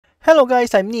Hello guys,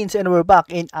 I'm NiNZ and we're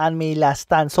back in Anime Last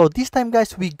Stand. So this time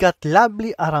guys, we got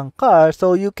lovely Arrancar.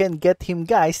 So you can get him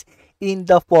guys in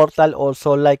the portal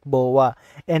also like Boa.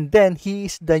 And then he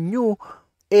is the new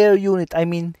air unit.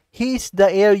 He is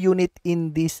the air unit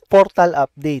in this portal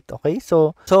update. Okay,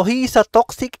 so he is a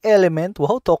toxic element.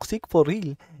 Wow, toxic for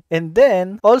real. And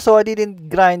then also I didn't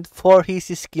grind for his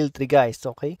skill tree guys.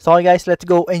 Okay, so guys, let's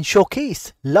go and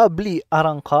showcase lovely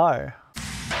Arrancar.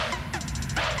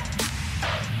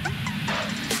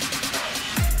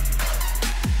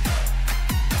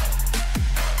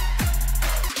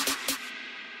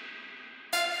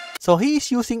 So he is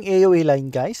using AoE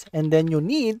line guys, and then you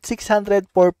need 600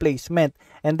 for placement.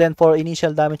 And then for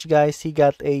initial damage guys, he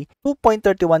got a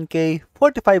 2.31k,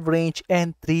 45 range,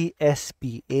 and 3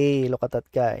 SPA. Look at that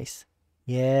guys.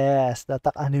 Yes, the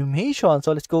attack animation.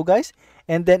 So let's go guys.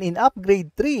 And then in upgrade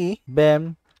 3,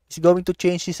 bam, he's going to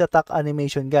change his attack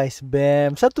animation guys.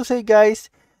 Bam. So to say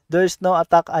guys, there's no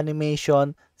attack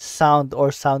animation sound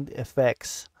or sound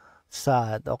effects.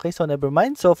 Sad. Okay, so never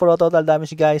mind. So for a total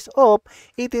damage guys of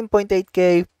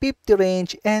 18.8k, 50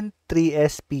 range, and 3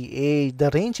 SPA. The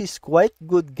range is quite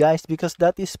good guys because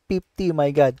that is 50,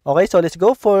 my god. Okay, so let's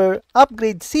go for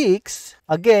upgrade 6.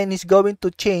 Again, he's going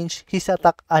to change his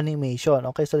attack animation.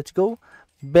 Okay, so let's go.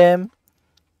 Bam.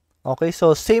 Okay,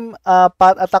 so same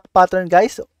attack pattern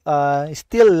guys.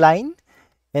 Still line.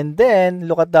 And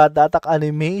then, look at that, the attack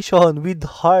animation with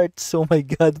hearts. Oh my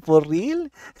god, for real?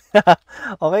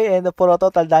 Okay, and for a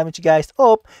total damage, guys,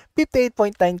 of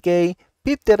 58.9k,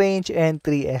 50 range, and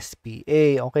 3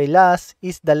 SPA. Okay, last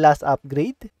is the last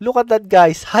upgrade. Look at that,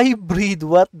 guys. Hybrid,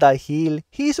 what the hell?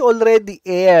 He's already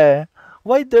air.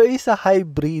 Why there is a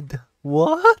hybrid?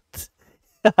 What?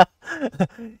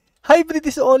 Hybrid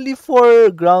is only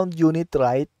for ground unit,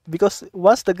 right? Because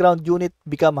once the ground unit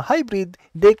become a hybrid,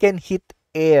 they can hit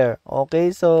air. Okay,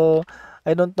 so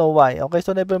I don't know why. Okay,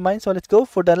 so never mind. So let's go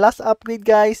for the last upgrade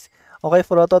guys. Okay,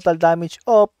 for a total damage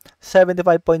of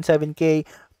 75.7k,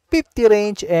 50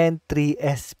 range, and 3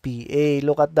 SPA.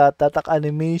 Look at that attack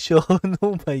animation.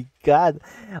 Oh my god.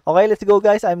 Okay, let's go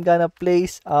guys. I'm gonna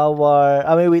place our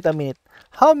wait a minute.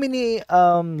 How many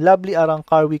lovely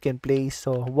Arrancar we can place?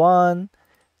 So 1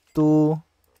 2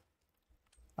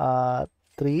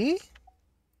 3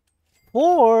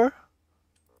 4.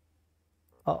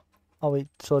 Oh wait,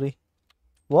 sorry.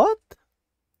 What?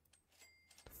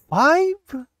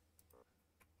 5?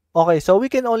 Okay, so we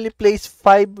can only place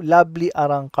 5 lovely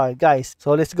Arrancar, guys.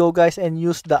 So let's go, guys, and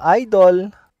use the idol.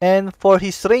 And for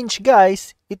his range,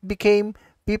 guys, it became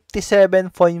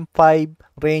 57.5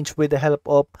 range with the help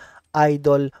of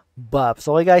idol buffs.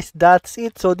 Okay, guys, that's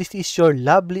it. So this is your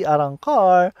lovely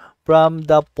Arrancar from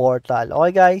the portal.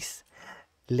 Okay, guys,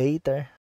 later.